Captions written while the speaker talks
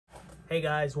Hey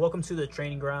guys, welcome to the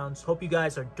training grounds. Hope you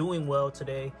guys are doing well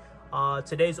today.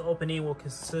 Today's opening will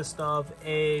consist of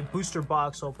a booster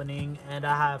box opening, and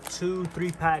I have two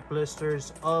 3-pack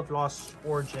blisters of Lost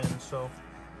Origin. So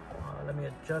let me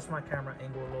adjust my camera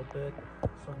angle a little bit so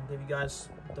I can give you guys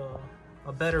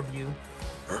a better view.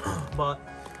 But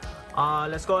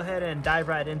let's go ahead and dive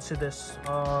right into this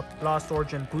Lost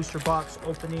Origin booster box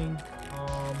opening.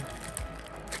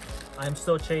 I'm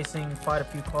still chasing quite a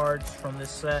few cards from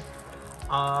this set.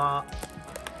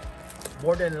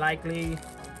 More than likely,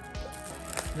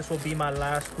 this will be my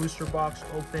last booster box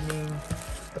opening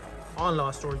on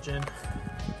Lost Origin.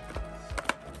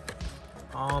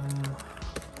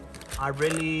 I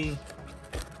really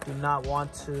do not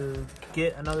want to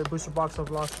get another booster box of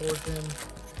Lost Origin.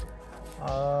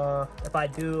 If I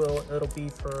do, it'll be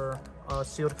for a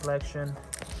sealed collection.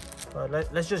 But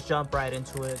let's just jump right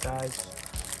into it, guys.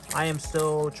 I am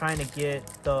still trying to get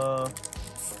the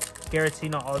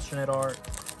Giratina alternate art.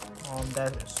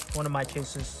 That's one of my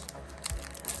chases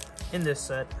in this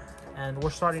set, and we're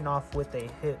starting off with a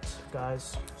hit,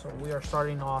 guys. So we are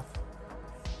starting off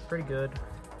pretty good.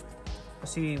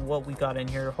 Let's see what we got in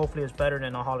here. Hopefully it's better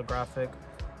than a holographic.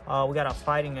 We got a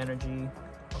Fighting Energy,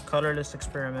 a Colorless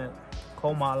Experiment,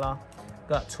 Komala,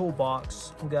 got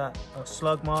Toolbox, we got a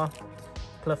Slugma,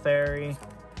 Clefairy,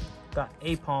 got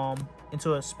Apom,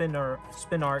 into a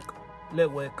Spinark,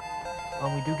 Litwick.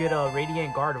 We do get a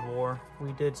Radiant Gardevoir.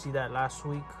 We did see that last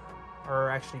week, or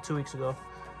actually 2 weeks ago.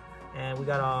 And we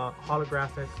got a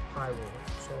holographic Pyro.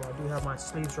 So I do have my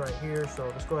sleeves right here. So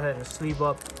let's go ahead and sleeve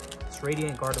up this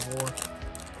Radiant Gardevoir.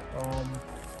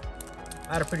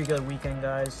 I had a pretty good weekend,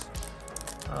 guys.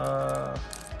 Got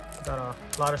a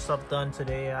lot of stuff done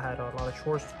today. I had a lot of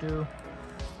chores to do.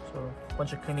 So a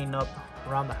bunch of cleaning up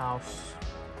around the house.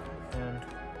 And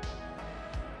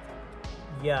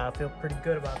yeah, I feel pretty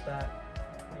good about that.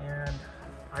 And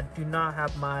I do not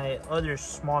have my other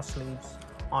small sleeves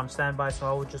on standby, so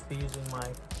I would just be using my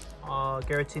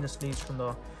Giratina sleeves from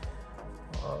the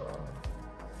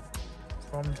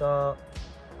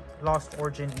Lost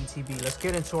Origin ETB. Let's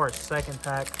get into our second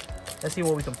pack. Let's see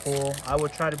what we can pull. I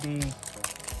would try to be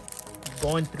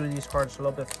going through these cards a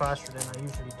little bit faster than I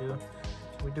usually do.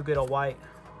 So we do get a white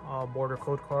border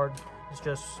code card. Let's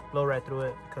just blow right through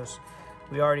it because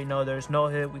we already know there's no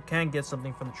hit. We can get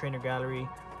something from the trainer gallery.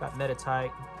 Got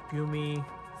Meditite, Gumi,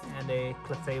 and a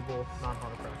Clefable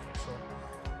non-holographic. So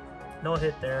no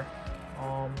hit there.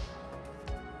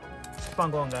 Let's keep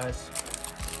on going, guys.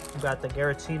 We got the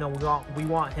Giratina. We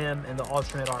want him in the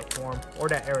alternate art form, or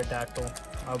that Aerodactyl.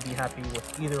 I'll be happy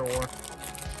with either or.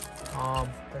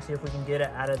 Let's see if we can get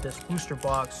it out of this booster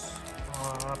box.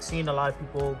 I've seen a lot of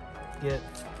people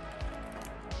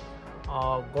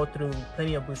go through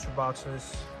plenty of booster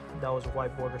boxes that was a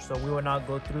white border, so we will not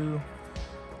go through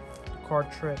the card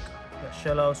trick. Got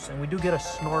Shellos, and we do get a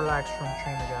Snorlax from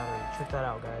Trainer Gallery. Check that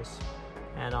out, guys.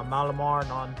 And a Malamar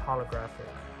non-holographic.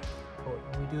 But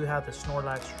we do have the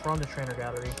Snorlax from the Trainer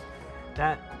Gallery.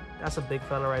 That's a big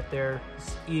fella right there.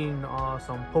 He's eating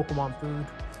some Pokemon food.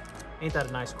 Ain't that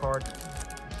a nice card?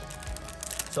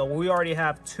 So we already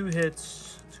have two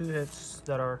hits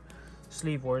that are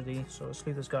sleeve worthy. So let's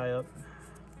leave this guy up,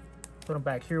 put him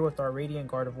back here with our Radiant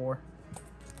Gardevoir,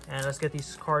 and let's get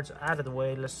these cards out of the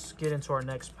way. Let's get into our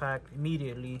next pack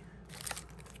immediately.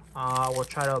 We'll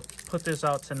try to put this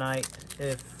out tonight.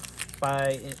 If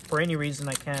for any reason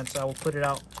I can't, I will put it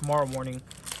out tomorrow morning,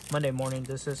 Monday morning.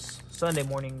 This is Sunday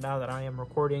morning now that I am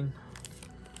recording.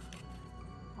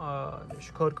 There's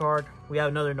your code card. We have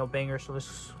another no banger, so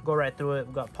let's go right through it.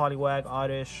 We got Poliwag,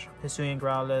 Oddish, Hisuian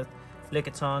Growlithe,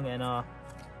 Lickitung, and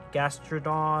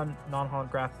Gastrodon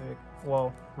non-holographic,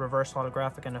 well, reverse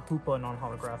holographic, and a Hoopa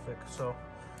non-holographic. So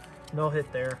no hit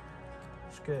there.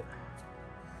 Let's get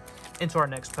into our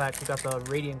next pack. We got the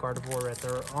Radiant Gardevoir right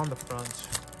there on the front.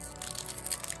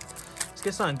 Let's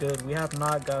get something good. We have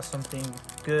not got something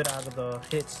good out of the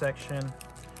hit section.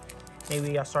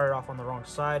 Maybe I started off on the wrong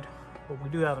side, but we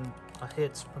do have a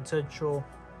hits potential.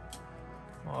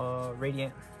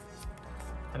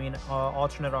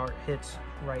 Alternate art hits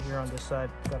right here on this side.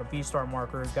 Got a Beastar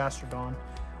marker, Gastrodon,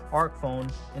 Arcphone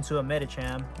into a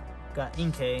Medicham, got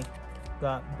Inkay,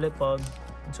 got Blipbug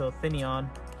into a Finneon,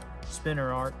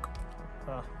 Spinark,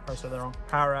 probably said that wrong,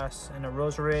 Paras, and a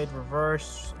Roserade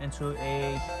reverse into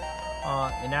a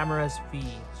Enamorous V.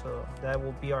 So that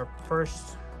will be our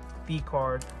first V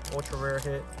card, ultra rare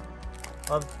hit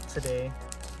of today.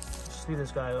 Just leave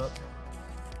this guy up.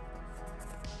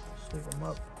 Sleeve him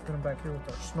up. Put him back here with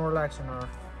our Snorlax and our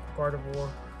Gardevoir.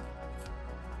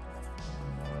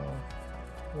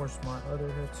 Where's my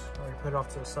other hits? I already put it off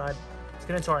to the side. Let's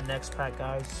get into our next pack,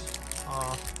 guys.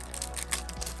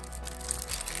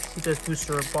 keep this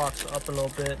booster box up a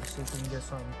little bit, see if we can get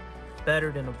something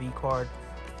better than a V card.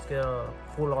 Let's get a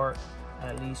full art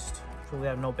at least. So we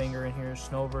have no banger in here.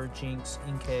 Snover, Jinx,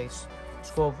 Inkay,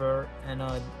 Squover, and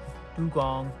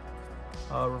Dugong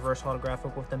reverse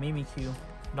holographic with the Mimikyu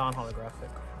non-holographic.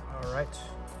 All right,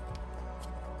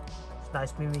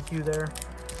 nice Mimikyu there.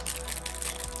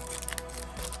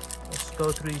 Let's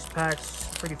go through these packs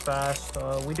pretty fast.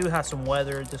 We do have some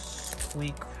weather this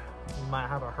week. We might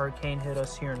have a hurricane hit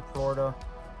us here in Florida.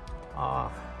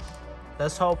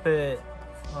 Let's hope it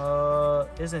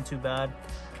isn't too bad,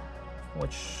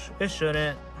 which it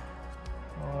shouldn't.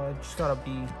 Just gotta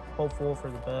be hopeful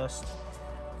for the best.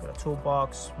 Got a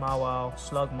Toolbox, Mawile,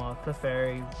 Slugma,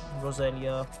 Clefairy,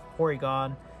 Roselia,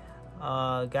 Porygon,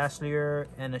 Gaslier,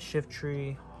 and a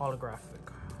Shiftry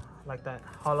holographic. Like that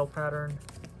hollow pattern.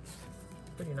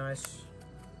 Pretty nice.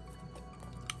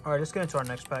 Alright, let's get into our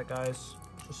next pack, guys.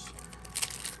 Just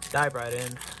dive right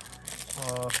in.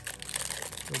 We'll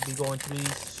be going through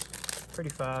these pretty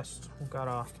fast. We've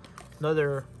got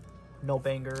another no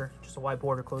banger, just a white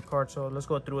border code card. So let's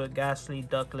go through it. Ghastly,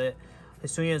 Ducklet,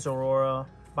 Hisuian Aurora,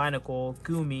 Binacle,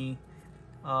 Gumi,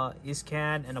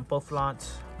 Iscan, and a Bufflant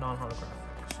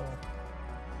non-holographic. So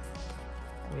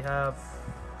we have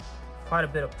quite a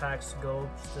bit of packs to go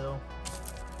still.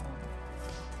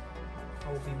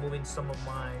 I will be moving some of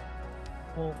my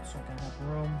bolts so I can have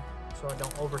room, so I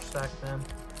don't overstack them.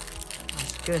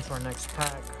 Let's get into our next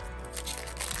pack.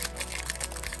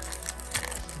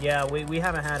 Yeah, we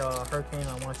haven't had a hurricane,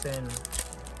 I want to say, in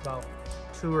about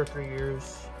 2 or 3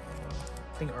 years.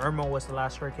 I think Irma was the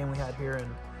last hurricane we had here in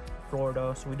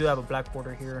Florida. So we do have a black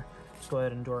border here. Let's go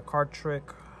ahead and do our card trick.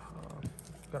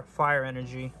 Got a Fire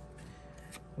Energy.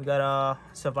 We got a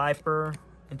Seviper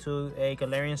into a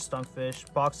Galarian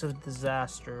Stunkfish, Box of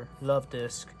Disaster, Love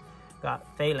Disc.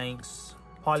 Got Phalanx,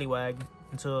 Poliwag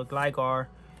into a Gligar.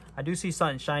 I do see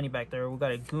something shiny back there. We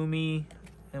got a Gumi,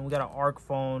 and we got an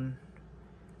Arcphone.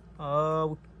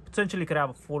 We potentially could have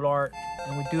a full art,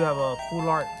 and we do have a full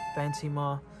art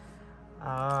Fantima.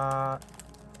 I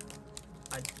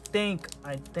think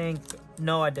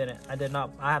no, I didn't. I did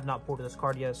not. I have not pulled this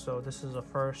card yet, so this is a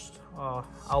first. I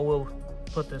will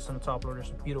put this in the top loader. It's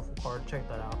a beautiful card. Check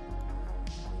that out.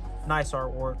 Nice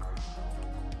artwork.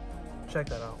 Check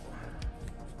that out.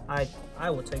 I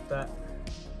will take that.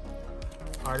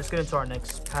 All right, let's get into our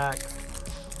next pack.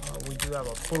 We do have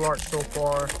a full art so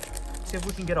far. See if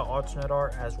we can get an alternate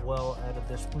art as well out of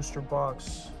this booster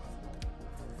box.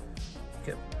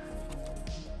 Okay.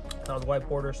 That was white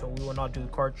border, so we will not do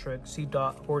card trick.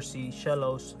 C-Dot, Horsey,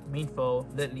 Shellos, Meanfo,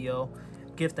 Litleo,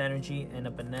 Gift Energy, and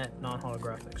a Banette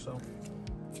non-holographic. So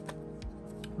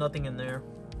nothing in there.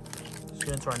 Let's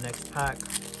get into our next pack.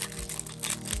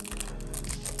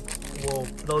 We'll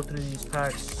flow through these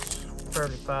packs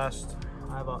fairly fast.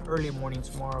 I have an early morning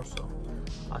tomorrow, so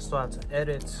I still have to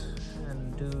edit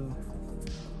and do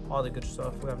all the good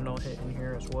stuff. We have no hit in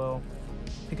here as well.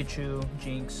 Pikachu,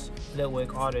 Jinx,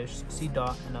 Litwick, Oddish,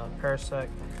 C-Dot, and a Parasect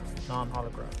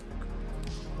non-holographic.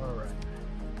 Alright.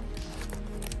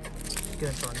 Let's get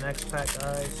into our next pack,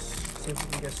 guys. See if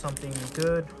we can get something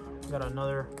good. We got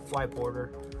another white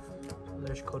border.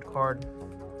 There's your code card.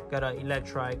 We got an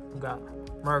Electrike. We got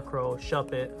Murkrow,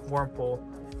 Shuppet, Wurmple.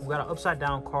 We got an upside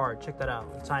down card. Check that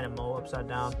out. Dynamo upside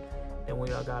down. Then we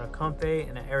got a Comfey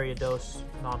and an Ariados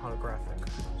non-holographic.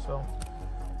 So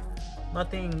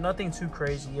nothing too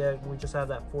crazy yet. We just have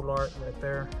that full art right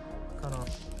there. Kind of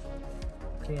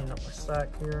cleaning up my stack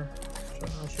here. So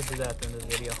I should do that at the end of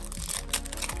the video.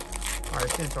 All right,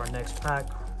 let's get into our next pack.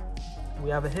 We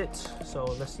have a hit, so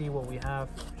let's see what we have.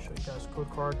 Show you guys the code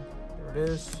card. There it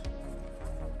is.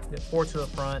 Get 4 to the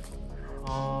front.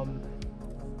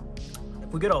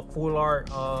 If we get a full art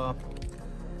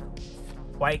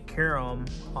white Kyurem,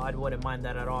 I wouldn't mind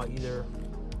that at all either.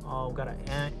 We got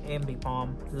an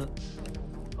Ambipom,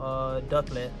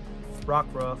 Ducklet,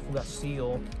 Rockruff, we got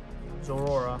Seal,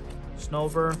 Zorora,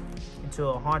 Snover, into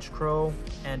a Honchkrow,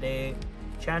 and a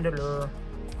Chandelure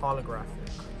holographic.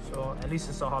 So at least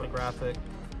it's a holographic.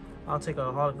 I'll take a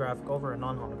holographic over a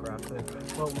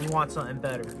non-holographic, but we want something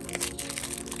better.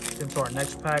 Into our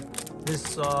next pack.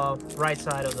 This right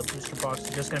side of the booster box is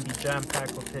just going to be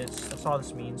jam-packed with hits. That's all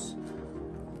this means.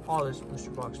 All this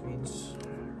booster box means.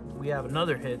 We have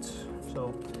another hit,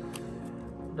 so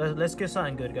let's get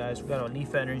something good, guys. We got a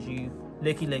Leaf Energy,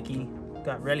 Licky,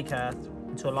 got Relicath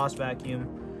into a Lost Vacuum,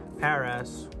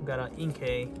 Paras, we got an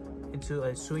Inkay into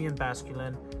a Hisuian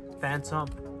Basculin, Phantom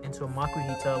into a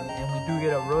Makuhita, and we do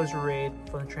get a Roserade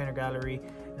from the Trainer Gallery.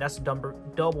 And that's a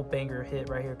double banger hit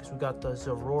right here because we got the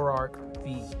Zoroark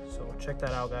V. So check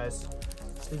that out, guys.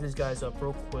 Let's leave these guys up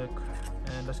real quick.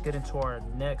 And let's get into our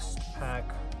next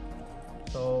pack.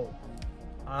 So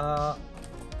I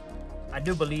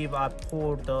do believe I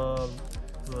pulled the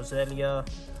Roselia,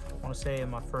 I want to say, in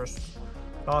my first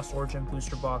Lost Origin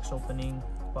booster box opening,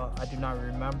 but I do not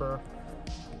remember.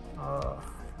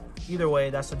 Either way,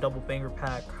 that's a double banger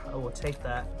pack. I will take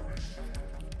that.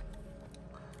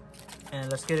 And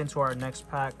let's get into our next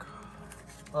pack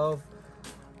of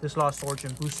this Lost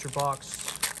Origin booster box.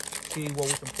 See what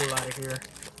we can pull out of here.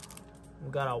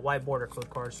 We got a white border code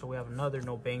card, so we have another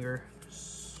no banger.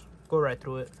 Just go right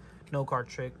through it. No card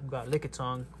trick. We got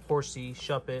Lickitung, Horsea,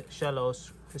 Shuppet,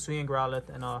 Shellos, Hisuian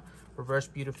Growlithe, and a reverse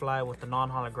Beautifly with the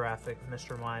non-holographic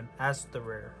Mr. Mime as the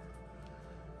rare.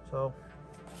 So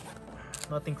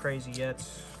nothing crazy yet,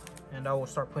 and I will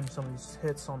start putting some of these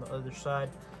hits on the other side.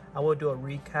 I will do a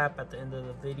recap at the end of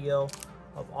the video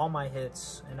of all my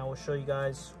hits, and I will show you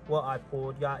guys what I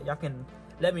pulled. Y'all can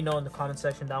let me know in the comment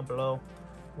section down below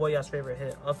what y'all's favorite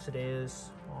hit of today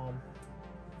is,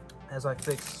 as I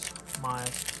fix my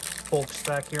bulk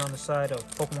stack here on the side of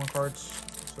Pokemon cards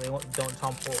so they don't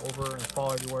tumble over and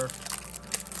fall everywhere.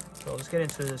 So let's get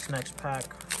into this next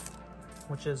pack,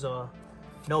 which is a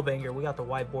no banger. We got the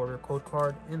white border code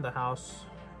card in the house,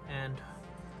 and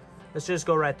let's just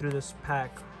go right through this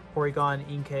pack. Porygon,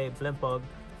 Inkay, Blimpbug,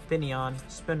 Finneon,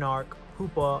 Spinark,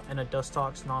 Hoopa, and a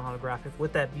Dustox non-holographic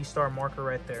with that V-Star marker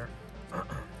right there.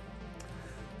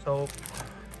 So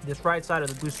this right side of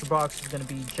the booster box is going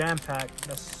to be jam-packed,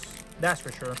 that's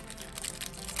for sure.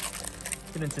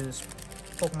 Get into this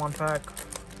Pokemon pack.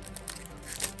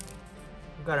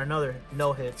 We got another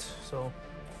no hits, so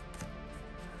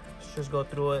let's just go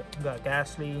through it. We got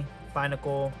Ghastly,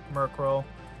 Binacle, Murkrow,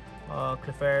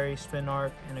 Clefairy,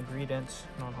 Spinark, and a Greedent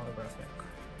non-holographic.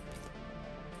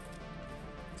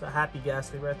 It's a happy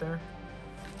Ghastly right there.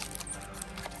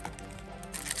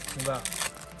 We got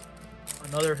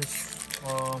another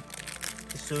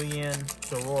Hisuian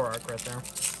Zoroark right there.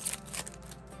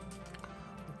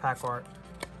 Pack art.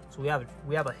 So we have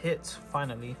a hit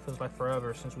finally. Feels like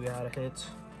forever since we had a hit.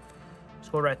 Let's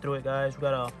go right through it, guys. We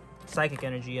got a Psychic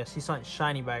Energy. I see something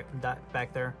shiny back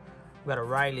there. We got a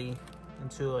Riley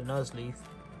into a Nuzleaf,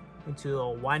 into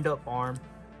a Wind Up Arm.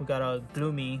 We got a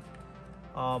Gloomy,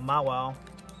 Mawile,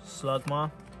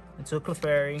 Slugma, into a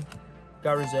Clefairy.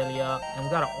 Got Roselia, and we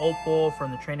got an Opal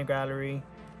from the Trainer Gallery.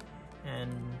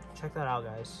 And check that out,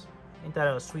 guys. Ain't that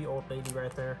a sweet old lady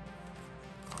right there?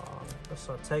 That's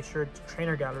a textured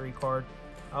Trainer Gallery card.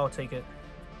 I'll take it.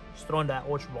 She's throwing that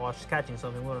Ultra Ball. She's catching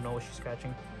something. We don't know what she's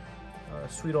catching.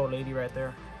 Sweet old lady right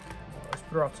there. Let's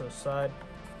put her off to the side.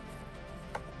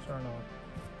 Starting to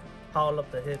pile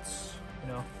up the hits,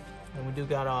 you know. And we do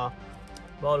got a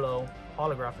Bolo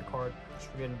holographic card.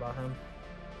 Just forgetting about him.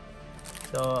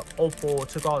 The Opal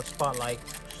took all the spotlight.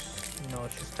 You know,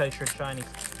 she's textured shiny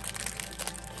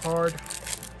card.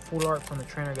 Full art from the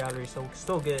Trainer Gallery, so we can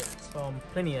still get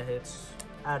plenty of hits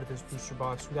out of this booster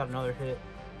box. We got another hit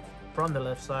from the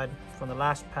left side from the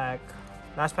last pack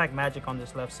magic on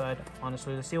this left side.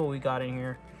 Honestly, let's see what we got in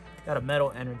here. Got a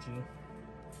Metal Energy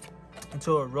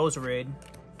into a Roserade,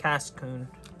 Cascoon,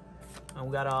 and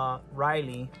we got a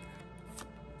Riley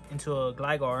into a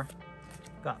Gligar.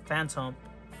 Got Phantom.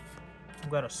 We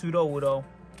got a Sudowoodo,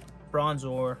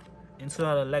 Bronzor into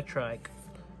an Electrike.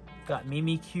 Got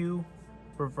Mimikyu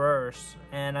reverse,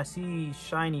 and I see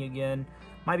shiny again.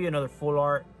 Might be another full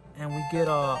art, and we get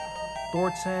a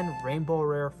Thornton Rainbow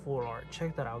Rare full art.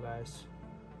 Check that out, guys.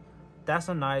 That's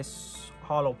a nice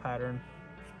hollow pattern.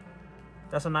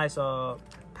 That's a nice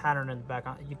pattern in the back.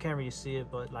 You can't really see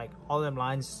it, but like all them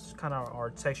lines kind of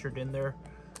are textured in there.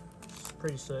 It's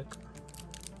pretty sick.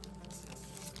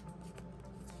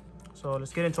 So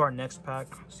let's get into our next pack.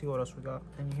 See what else we got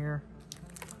in here.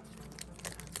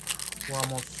 We're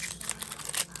almost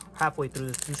halfway through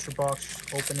this booster box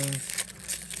opening,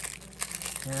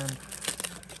 and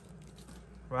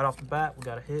right off the bat we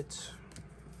got a hit.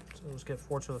 So let's get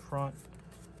 4 to the front.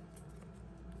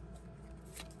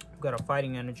 We got a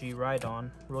Fighting Energy,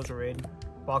 Rhydon, Roserade,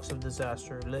 Box of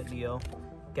Disaster, Litleo,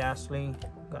 Ghastly,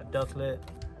 got Ducklet,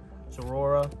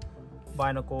 Zorora,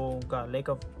 Binacle, got Lake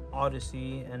of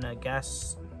Odyssey, and a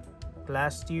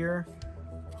Glastier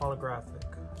holographic.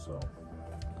 So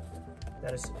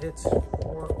that is it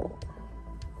for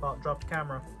about drop the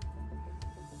camera.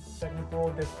 Technical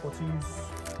difficulties.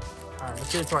 Alright,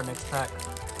 let's get into our next pack.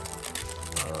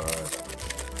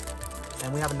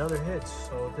 And we have another hit.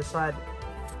 So this side,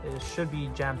 it should be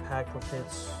jam-packed with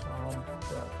hits.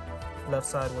 The left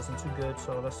side wasn't too good,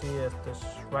 so let's see if this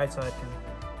right side can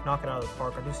knock it out of the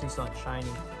park. I do see something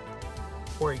shiny.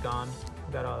 Porygon,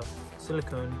 we got a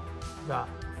Silicone, we got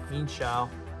Mean Shao,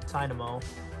 Tynamo,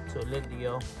 to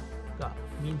Litleo, Got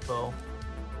Minfo,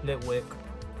 Litwick,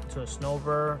 to a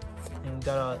Snover, and we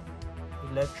got a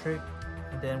Electric.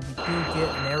 And then we do get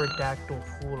an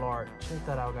Aerodactyl full art. Check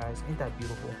that out, guys. Ain't that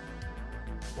beautiful?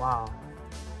 Wow.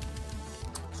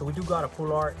 So we do got a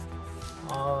full art.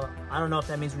 I don't know if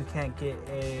that means we can't get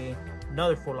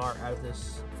another full art out of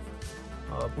this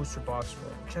booster box,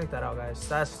 but check that out, guys.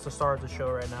 That's the star of the show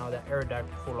right now, that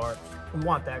Aerodactyl full art. We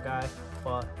want that guy,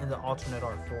 but in the alternate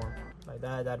art form. Like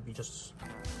that'd be just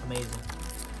amazing.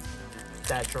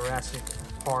 That Jurassic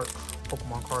Park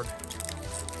Pokemon card.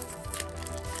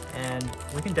 And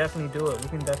we can definitely do it. We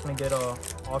can definitely get a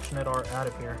alternate art out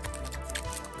of here.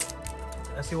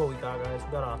 Let's see what we got, guys.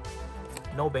 We got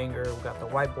a No Banger. We got the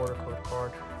white border code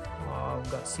card. We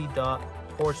got C-Dot,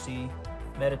 Horsey,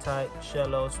 Meditite,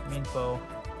 Shellos, Minfo,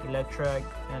 Electric,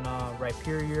 and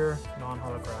Rhyperior,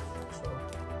 non-holographic. So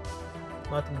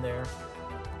nothing there.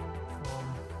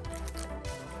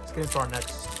 Let's get into our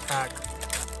next pack.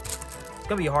 It's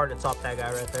gonna be hard to top that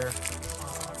guy right there.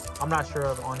 I'm not sure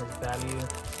on his value,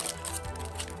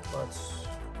 but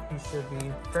he should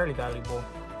be fairly valuable.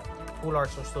 Full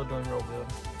arts are still doing real good.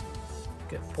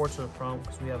 Get 4 to the front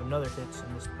because we have another hits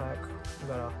in this pack. We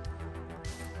got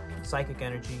a Psychic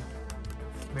Energy,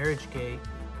 Marriage Gate,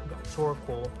 we got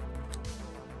Torkoal,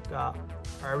 got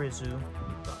Arizu,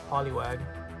 got Poliwag,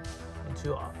 and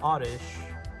 2 Oddish,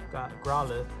 got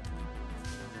Growlithe.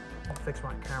 I'll fix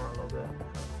my camera a little bit.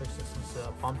 I'll fix it since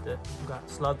I bumped it. We got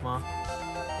Slugma.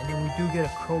 And then we do get a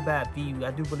Crobat V.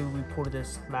 I do believe we pulled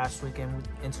this last weekend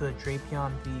into a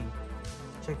Drapion V.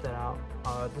 Check that out.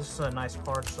 This is a nice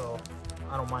card, so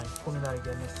I don't mind pulling that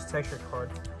again. It's a textured card.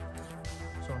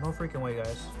 So no freaking way,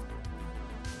 guys.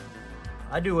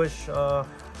 I do wish there was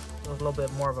a little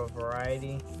bit more of a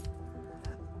variety,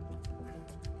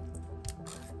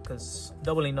 because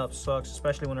doubling up sucks,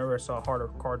 especially whenever it's a harder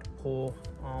card to pull.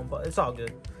 But it's all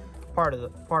good. Part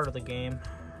of the game.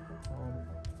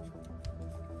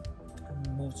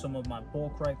 Move some of my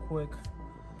bulk right quick,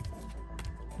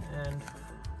 and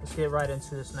let's get right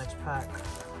into this next pack.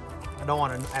 I don't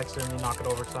want to accidentally knock it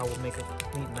over, so I will make a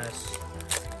complete mess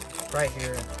right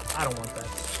here. I don't want that.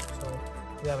 So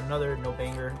we have another No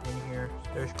Banger in here.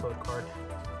 There's code card.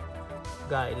 We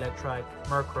got Electrike,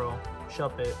 Murkrow,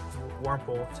 Shuppet,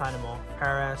 Wurmple, Tynamo,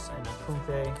 Paras, and a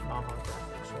Kunfe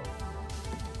non-holographic. So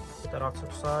put that off to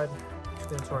the side. Let's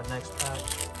get into our next pack.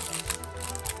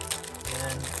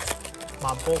 And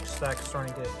my bulk stack is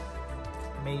starting to get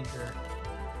major.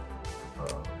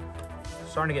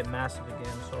 Starting to get massive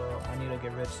again, so I need to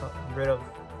get rid of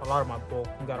a lot of my bulk.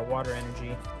 We got a Water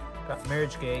Energy, got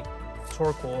Marriage Gate,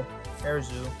 Torkoal,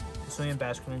 Arizu, Hisuian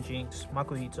Basculin, Jinx,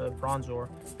 Makuhita, Bronzor,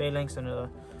 Phalanx, and a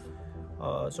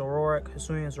Zoroark,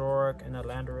 Hisuian Zoroark, and a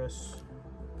Landorus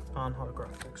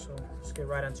non-holographic. So let's get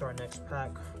right into our next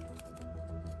pack.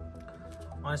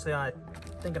 Honestly, I'm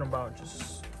thinking about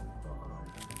just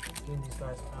getting these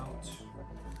guys out.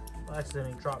 I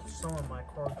accidentally dropped some of my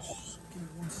cards. Give me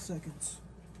 1 second.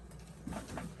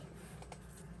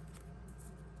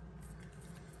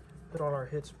 Put all our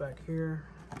hits back here.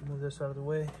 Move this out of the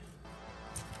way.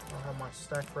 I'll have my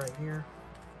stack right here.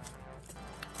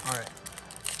 Alright.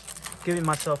 Giving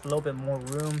myself a little bit more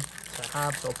room to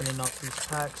have, so opening up these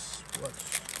packs. Let's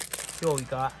see what we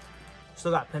got.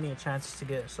 Still got plenty of chances to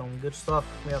get some good stuff.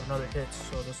 We have another hit,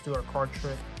 so let's do our card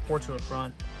trick. 4 to the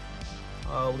front.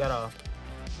 We got a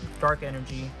Dark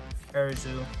Energy,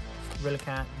 Arizu,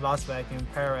 Relicanth, Lost Vacuum,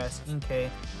 Paras, Inkay,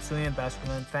 Hisuian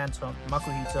Basculin, Phantom,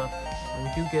 Makuhita, and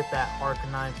we do get that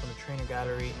Arcanine from the Trainer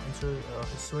Gallery into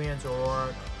Hisuian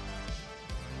Zoroark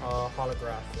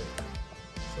holographic.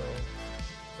 So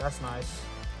that's nice.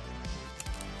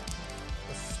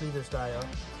 Let's leave this guy up,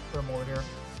 put him over here.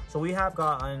 So we have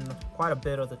gotten quite a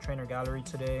bit of the Trainer Gallery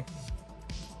today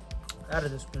out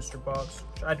of this booster box,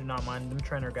 which I do not mind. Them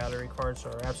Trainer Gallery cards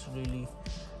are absolutely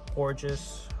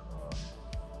gorgeous.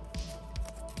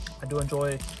 I do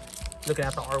enjoy looking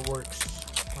at the artworks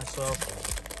myself.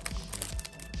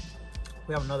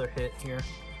 We have another hit here.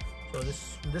 So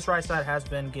this right side has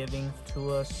been giving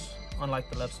to us, unlike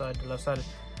the left side. The left side,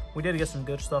 we did get some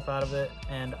good stuff out of it,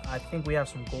 and I think we have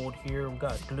some gold here. We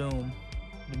got Gloom,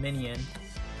 Dominion,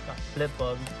 got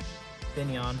Flipbug,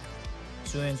 Finneon,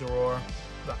 Hisuian Zoroark,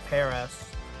 we got Paras,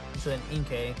 into an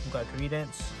Inkay, we got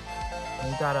Greedence,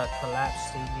 and we got a Collapse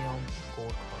Stadium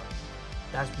gold card.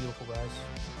 That's beautiful, guys.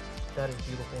 That is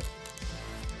beautiful.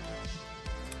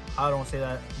 I don't say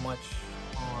that much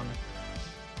on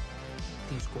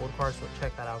these gold cards, but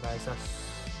check that out, guys.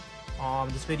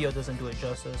 That's this video doesn't do it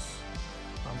justice,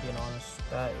 I'm being honest.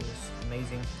 That is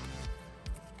amazing.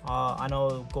 I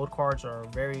know gold cards are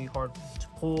very hard to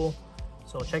pull,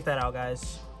 so check that out,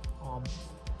 guys.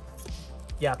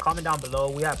 yeah, comment down below.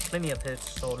 We have plenty of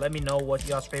hits, so let me know what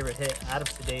y'all's favorite hit out of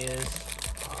today is.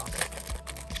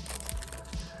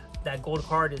 That gold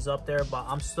card is up there, but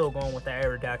I'm still going with the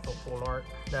Aerodactyl full art.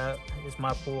 That is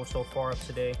my pull so far of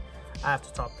today. I have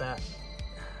to top that,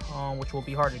 which will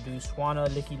be hard to do. Swanna,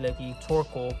 Licky,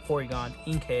 Torkoal, Porygon,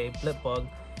 Inkay, Blipbug,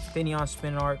 Finneon,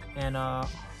 Spinark, and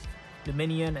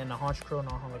Luminion, and a Honchkrow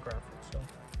non-holographic. So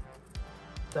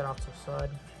put that off to the side.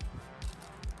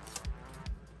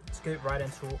 Let's get right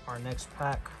into our next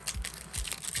pack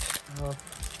of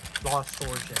Lost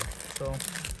Origin. So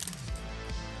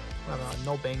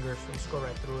no bangers, so let's go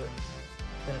right through it.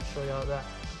 Didn't show y'all that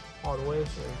all the way,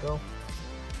 so there you go.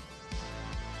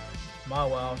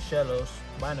 Mawile, Shellos,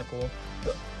 Binacle,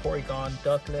 Porygon,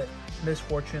 Ducklet,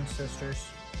 Misfortune Sisters,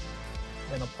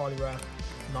 and a Poliwrath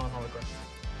non-hologram.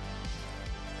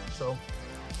 So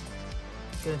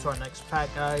let's get into our next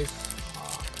pack, guys.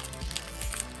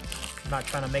 I'm not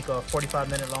trying to make a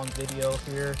 45-minute long video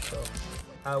here, so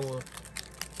I will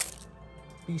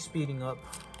be speeding up.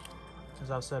 As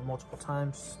I've said multiple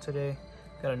times today,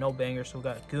 got a no banger. So we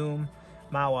got Goom,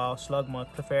 Mawile, Slugma,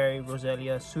 Clefairy,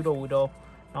 Roselia, Sudowoodo,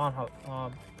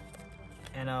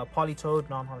 and Politoed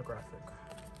non-holographic.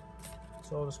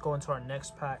 So let's go into our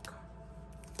next pack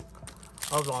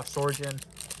of Lost Origin.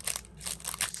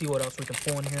 See what else we can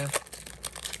pull in here.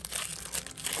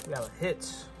 We have a hit,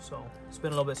 so it's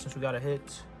been a little bit since we got a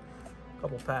hit. A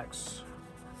couple packs.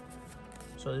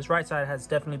 So this right side has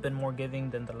definitely been more giving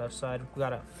than the left side. We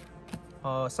got a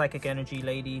Psychic Energy,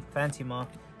 Lady, Fantima,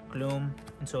 Gloom,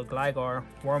 into a Gligar,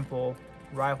 Wurmple,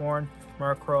 Rhyhorn,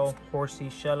 Murkrow, Horsey,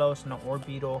 Shellos, and an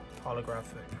Orbeetle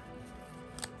holographic.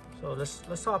 So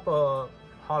let's top a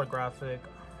holographic,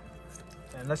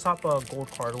 and let's top a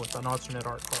gold card with an alternate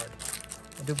art card.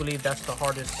 I do believe that's the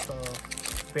hardest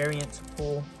variant to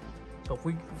pull. So if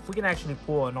we can actually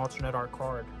pull an alternate art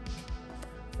card,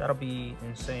 that'll be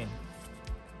insane.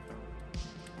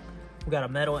 We got a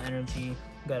Metal Energy,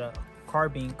 we got a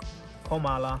Carbink,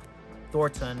 Komala,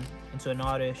 Thornton, into an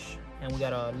Oddish, and we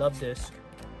got a Love Disc,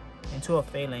 into a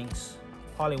Phalanx,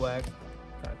 Poliwag,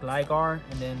 got Gligar,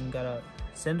 and then we got a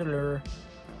Cinderlure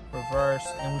reverse,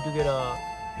 and we do get a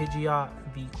Pidgeot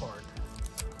V card.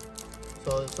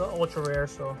 So it's an ultra rare,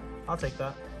 so I'll take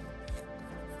that.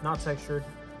 Not textured.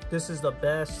 This is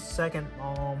the second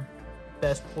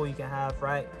best pull you can have,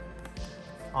 right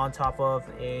on top of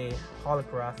a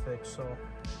holographic. So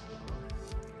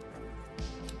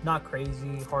not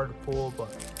crazy hard to pull, but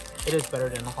it is better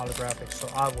than a holographic, so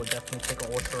I would definitely take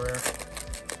an ultra rare.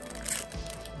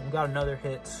 And we got another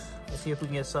hit. Let's see if we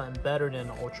can get something better than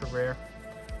an ultra rare.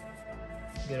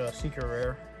 Get a secret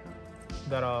rare. We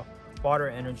got a Water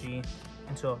Energy,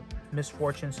 into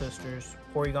Misfortune Sisters,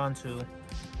 Porygon 2,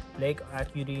 Lake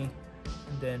Acuity,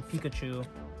 and then Pikachu.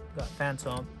 Got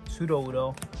Phantom,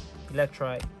 Sudowoodo,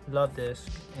 Electrite, Love Disc,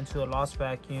 into a Lost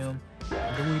Vacuum.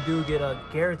 And then we do get a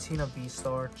Giratina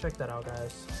V-Star. Check that out,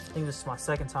 guys. I think this is my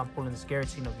second time pulling this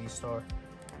Giratina V-Star.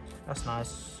 That's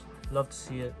nice. Love to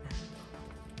see it.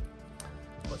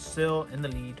 But still in the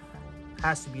lead.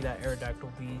 Has to be that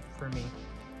Aerodactyl V for me.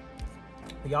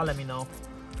 But y'all let me know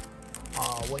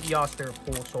what y'all's favorite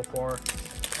pull so far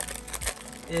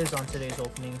is on today's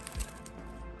opening.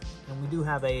 And we do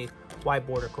have a white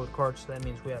border code card, so that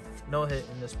means we have no hit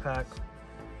in this pack.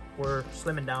 We're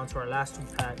slimming down to our last two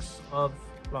packs of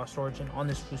Lost Origin. On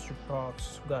this booster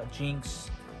box, we got Jinx,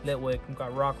 Litwick, we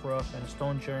got Rockruff, and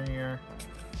Stone Journeyer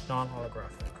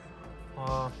non-holographic.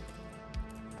 I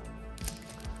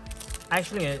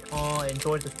actually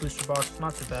enjoyed this booster box. It's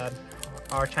not too bad.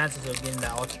 Our chances of getting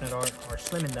that alternate art are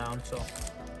slimming down, so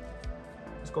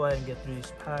let's go ahead and get through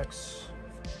these packs.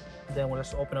 Then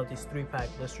let's open up these 3-pack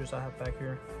blisters I have back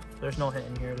here. There's no hit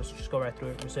in here. Let's just go right through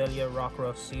it. Roselia,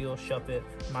 Rockruff, Seal, Shuppet,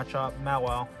 Machop,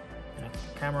 Mawile, and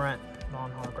a Camarant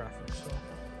non-holographic. So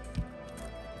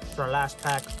it's our last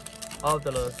pack of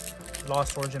the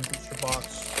Lost Origin booster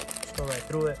box. Let's go right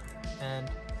through it, and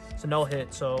it's a no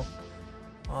hit. So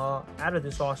out of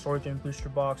this Lost Origin booster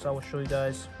box, I will show you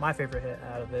guys my favorite hit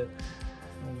out of it.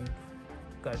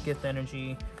 Got Gift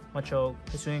Energy, Machoke,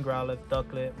 Hisuian Growlithe,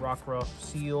 Ducklet, Rockruff,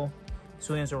 Seal,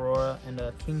 Hisuian Aurora, and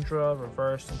a Kingdra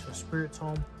reversed into a Spirit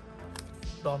Tome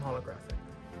non-holographic.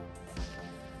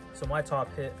 So my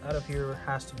top hit out of here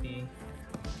has to be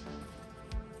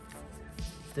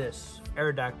this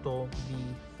Aerodactyl V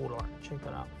full art. Check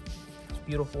that out. It's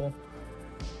beautiful.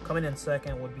 Coming in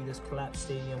second would be this Collapse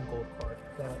Stadium gold card.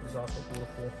 That is also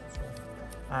beautiful. So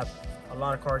I have a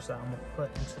lot of cards that I'm gonna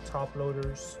put into top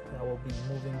loaders that will be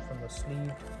moving from the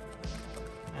sleeve.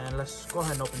 And let's go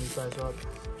ahead and open these guys up.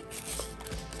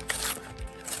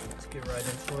 Let's get right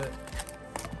into it.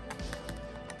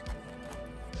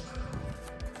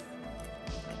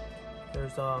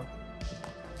 There's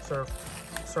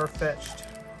Surf Fetched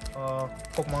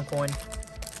Pokemon coin.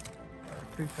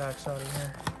 3 packs out of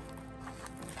here.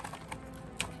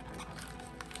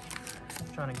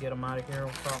 Trying to get them out of here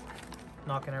without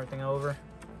knocking everything over.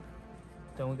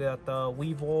 Then we got the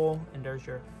Weevil, and there's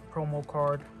your promo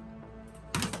card.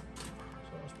 So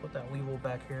let's put that Weevil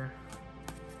back here.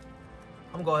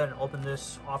 I'm gonna go ahead and open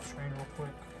this off screen real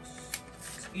quick.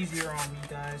 It's easier on me,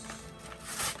 guys.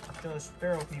 Just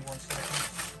bear with me 1 second.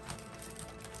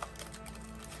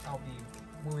 I'll be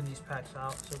moving these packs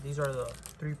out. So these are the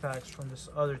 3 packs from this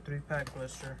other 3-pack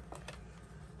blister.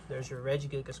 There's your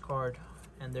Regigigas card,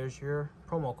 and there's your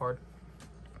promo card.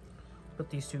 Put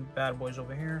these 2 bad boys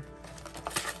over here.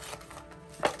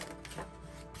 And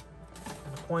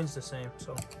the coin's the same,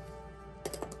 so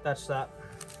that's that.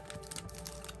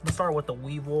 Let's start with the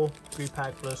Weevil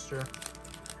 3-pack blister,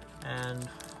 and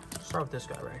start with this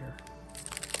guy right here,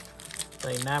 the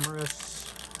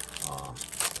Enamorous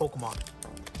Pokemon.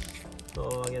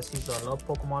 So I guess he's a love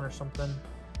Pokemon or something.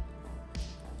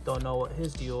 Don't know what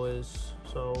his deal is.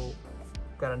 So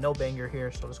got a no banger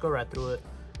here, so let's go right through it.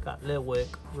 Got Litwick,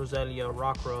 Roselia,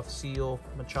 Rockruff, Seal,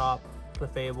 Machop,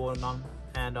 Clefable,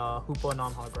 and Hoopa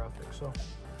non-holographic. So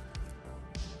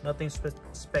nothing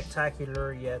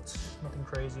spectacular yet, nothing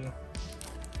crazy.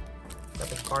 Got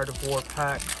the Gardevoir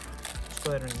pack. Let's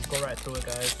go ahead and go right through it,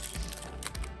 guys.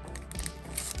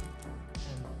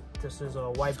 And this is a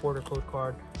white border code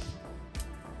card.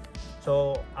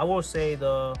 So I will say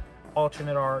the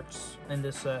alternate arts in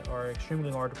this set are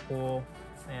extremely hard to pull,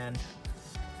 and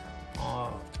I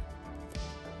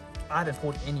haven't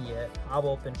pulled any yet. I've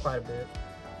opened quite a bit,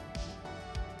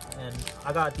 and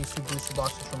I got these 2 booster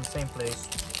boxes from the same place.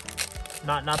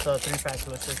 Not the 3-pack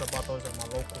blisters. I bought those at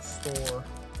my local store,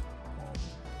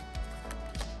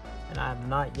 and I have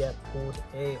not yet pulled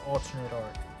a alternate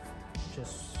art,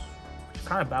 which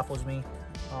kind of baffles me.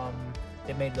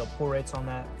 They made the pull rates on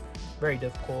that very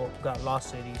difficult. Got Lost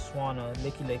City, Swanna,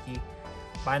 Licky,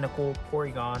 Binacle,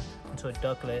 Porygon into a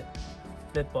Ducklet,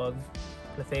 Flipbug,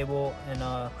 Clefable, and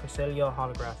Cresselia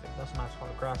holographic. That's a nice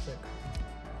holographic.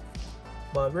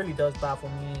 But it really does baffle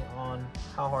me on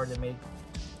how hard they made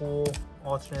to pull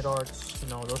alternate arts. You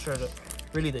know, those are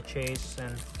really the chase,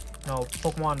 and you know,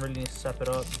 Pokemon really needs to step it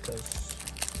up because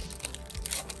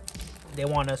they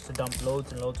want us to dump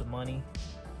loads and loads of money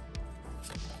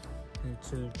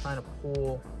into trying to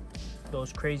pull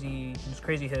those crazy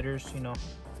hitters, you know.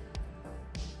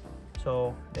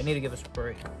 So they need to give us a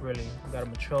break, really. We got a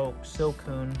Machoke,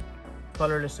 Silcoon,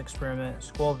 Colorless Experiment,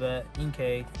 Squirtle,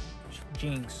 Inkay,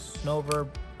 Jinx, Snover,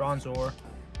 Bronzor,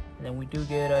 and then we do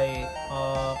get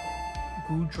a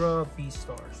Goodra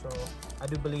V-Star. So I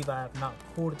do believe I have not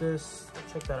pulled this.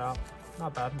 Check that out.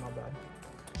 Not bad, not bad.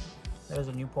 That is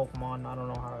a new Pokemon. I don't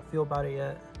know how I feel about it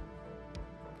yet.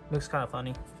 Looks kind of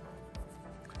funny,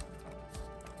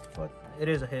 but it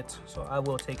is a hit, so I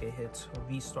will take a hit, a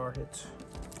V-Star hit.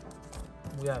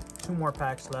 We have 2 more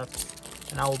packs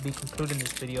left, and I will be concluding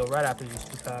this video right after these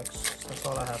 2 packs. That's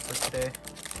all I have for today.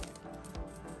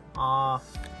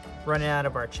 Running out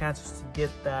of our chances to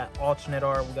get that alternate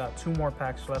art. We got 2 more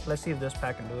packs left. Let's see if this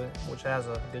pack can do it, which has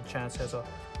a good chance. Has a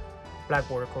black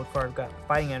border code card. We've got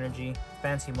Fighting Energy,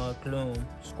 Fancy Mug, Gloom,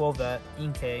 Squirtle,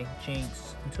 Inkay,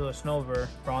 Jinx, into a Snover,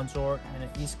 Bronzor, and an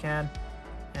Eastcan,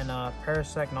 and a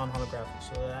Parasect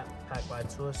non-holographic. So that pack lied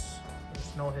to us.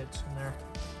 There's no hits in there.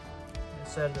 It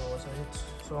said there was a hit,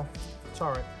 so it's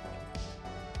alright.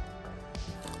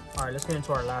 Alright, let's get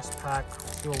into our last pack.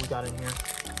 See what we got in here.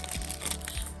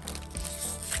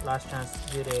 Last chance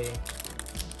to get a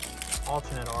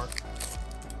alternate art,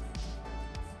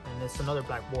 and it's another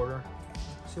black border.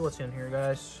 See what's in here,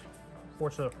 guys.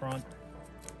 4 to the front.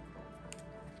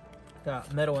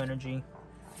 Got Metal Energy,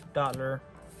 Dottler,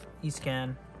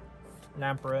 Eastcan,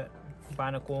 Lampret,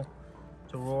 Binacle,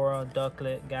 Aurora,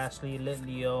 Ducklet, Ghastly,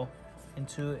 Litleo,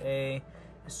 into a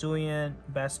Hisuian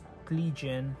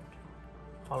Basclegion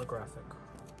holographic.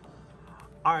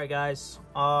 Alright guys,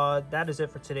 that is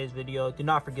it for today's video. Do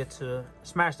not forget to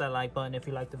smash that like button if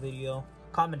you like the video.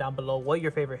 Comment down below what your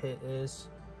favorite hit is,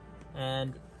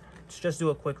 and let's just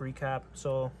do a quick recap.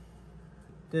 So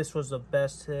this was the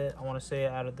best hit, I want to say,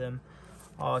 out of them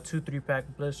 2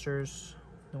 3-pack blisters.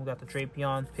 Then we got the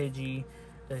Drapion, Pidgey,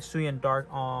 the Hisuian Dark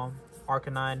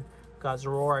Arcanine, got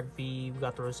Zoroark V, we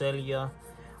got the Roselia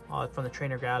from the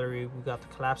trainer gallery, we got the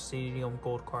Collapse Stadium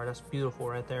gold card. That's beautiful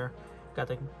right there. Got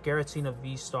the Giratina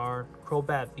V-Star,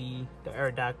 Crobat V, the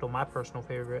Aerodactyl, my personal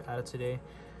favorite out of today.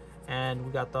 And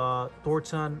we got the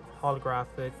Thornton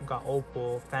holographic, we got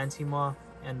Opal, Fantima,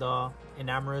 and the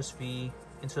Enamorous V,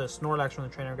 into the Snorlax from the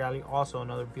trainer gallery, also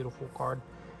another beautiful card.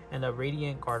 and a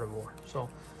Radiant Gardevoir. So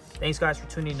thanks guys for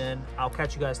tuning in. I'll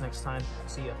catch you guys next time.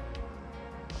 See ya.